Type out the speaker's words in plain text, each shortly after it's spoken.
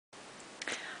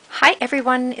Hi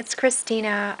everyone, it's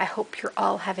Christina. I hope you're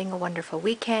all having a wonderful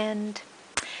weekend.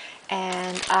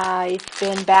 And I've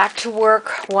been back to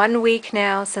work 1 week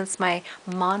now since my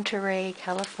Monterey,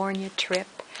 California trip.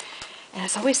 And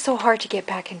it's always so hard to get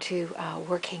back into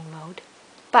working mode.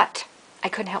 But I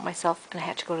couldn't help myself and I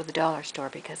had to go to the dollar store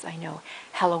because I know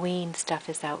Halloween stuff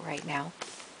is out right now.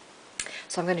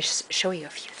 So I'm going to show you a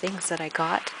few things that I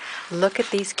got. Look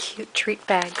at these cute treat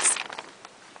bags.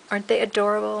 Aren't they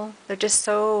adorable? They're just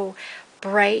so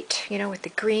bright, you know, with the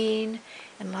green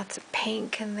and lots of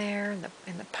pink in there and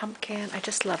the pumpkin. I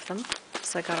just love them.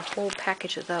 So I got a whole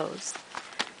package of those.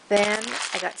 Then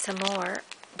I got some more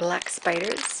black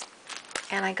spiders.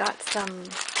 And I got some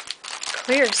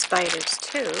clear spiders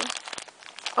too.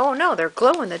 Oh no, they're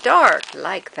glow in the dark,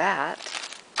 like that.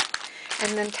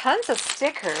 And then tons of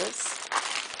stickers.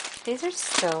 These are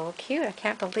so cute. I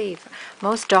can't believe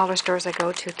most dollar stores I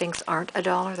go to, things aren't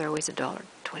 $1. They're always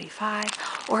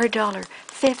 $1.25 or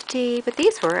 $1.50. But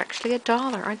these were actually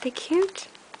 $1. Aren't they cute?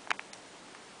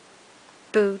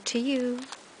 Boo to you.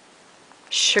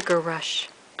 Sugar Rush.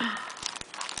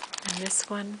 And this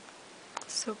one,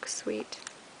 so sweet.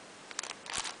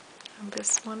 And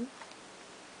this one.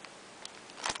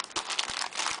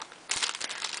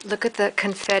 Look at the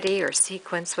confetti or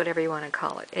sequins, whatever you want to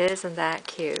call it. Isn't that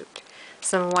cute?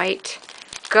 Some white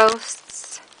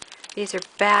ghosts. These are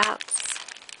bats.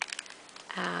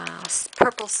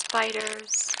 Purple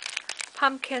spiders.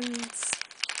 Pumpkins.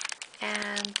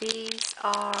 And these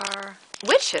are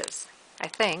witches, I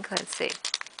think. Let's see.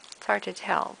 It's hard to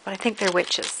tell, but I think they're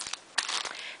witches.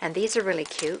 And these are really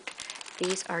cute.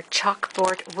 These are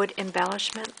chalkboard wood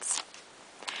embellishments.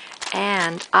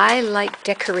 And I like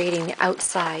decorating the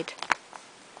outside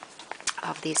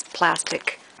of these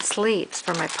plastic sleeves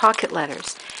for my pocket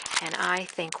letters. And I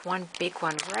think one big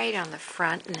one right on the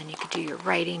front, and then you could do your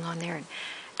writing on there and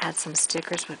add some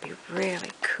stickers would be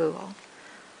really cool.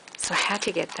 So I had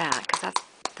to get that because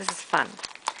this is fun.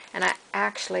 And I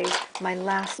actually,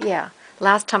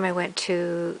 last time I went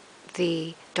to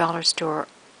the dollar store,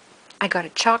 I got a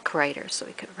chalk writer so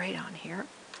we could write on here.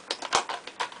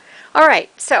 All right,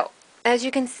 so as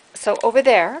you can see, so over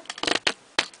there,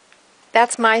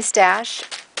 that's my stash.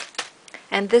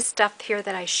 And this stuff here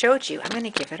that I showed you, I'm going to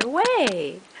give it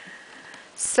away.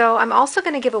 So I'm also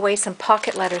going to give away some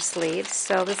pocket letter sleeves.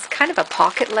 So this is kind of a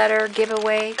pocket letter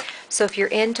giveaway. So if you're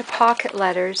into pocket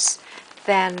letters,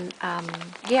 then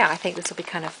yeah, I think this will be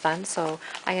kind of fun. So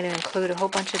I'm going to include a whole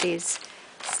bunch of these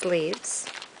sleeves.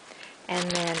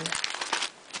 And then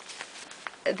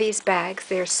these bags,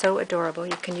 they're so adorable.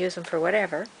 You can use them for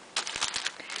whatever.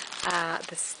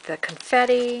 The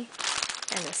confetti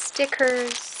and the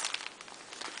stickers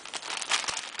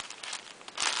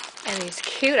and these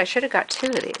cute, I should have got 2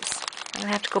 of these. I'm going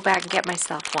to have to go back and get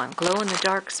myself one. Glow in the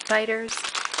dark spiders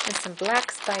and some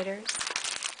black spiders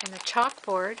and the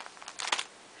chalkboard.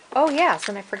 Oh yes,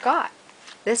 and I forgot.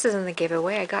 This is in the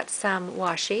giveaway. I got some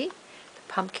washi, the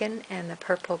pumpkin and the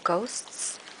purple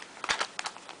ghosts.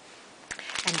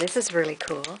 And this is really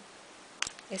cool.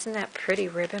 Isn't that pretty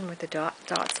ribbon with the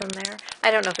dots on there?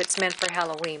 I don't know if it's meant for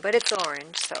Halloween, but it's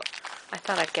orange, so I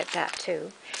thought I'd get that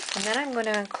too. And then I'm going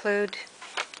to include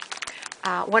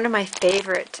one of my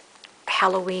favorite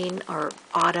Halloween or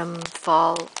autumn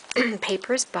fall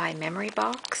papers by Memory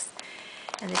Box.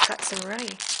 And they've got some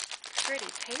really pretty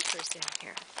papers in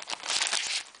here.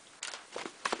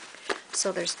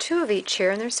 So there's 2 of each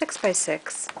here, and they're 6 by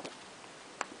 6.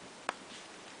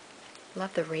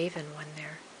 Love the raven one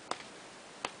there.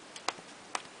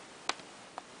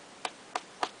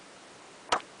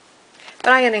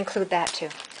 But I'm going to include that too.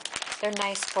 They're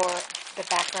nice for the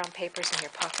background papers in your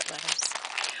pocket letters.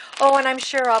 Oh, and I'm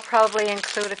sure I'll probably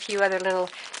include a few other little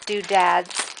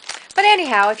doodads. But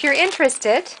anyhow, if you're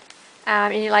interested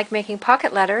and you like making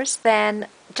pocket letters, then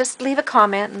just leave a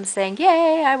comment and saying,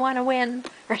 "Yay, I want to win,"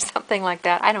 or something like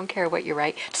that. I don't care what you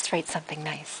write. Just write something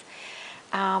nice.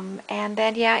 And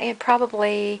then, yeah, it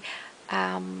probably,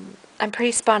 I'm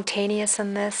pretty spontaneous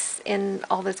in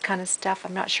all this kind of stuff.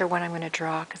 I'm not sure when I'm going to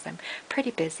draw because I'm pretty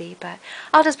busy, but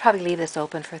I'll just probably leave this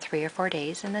open for 3 or 4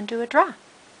 days and then do a draw.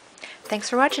 Thanks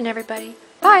for watching, everybody.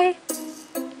 Bye!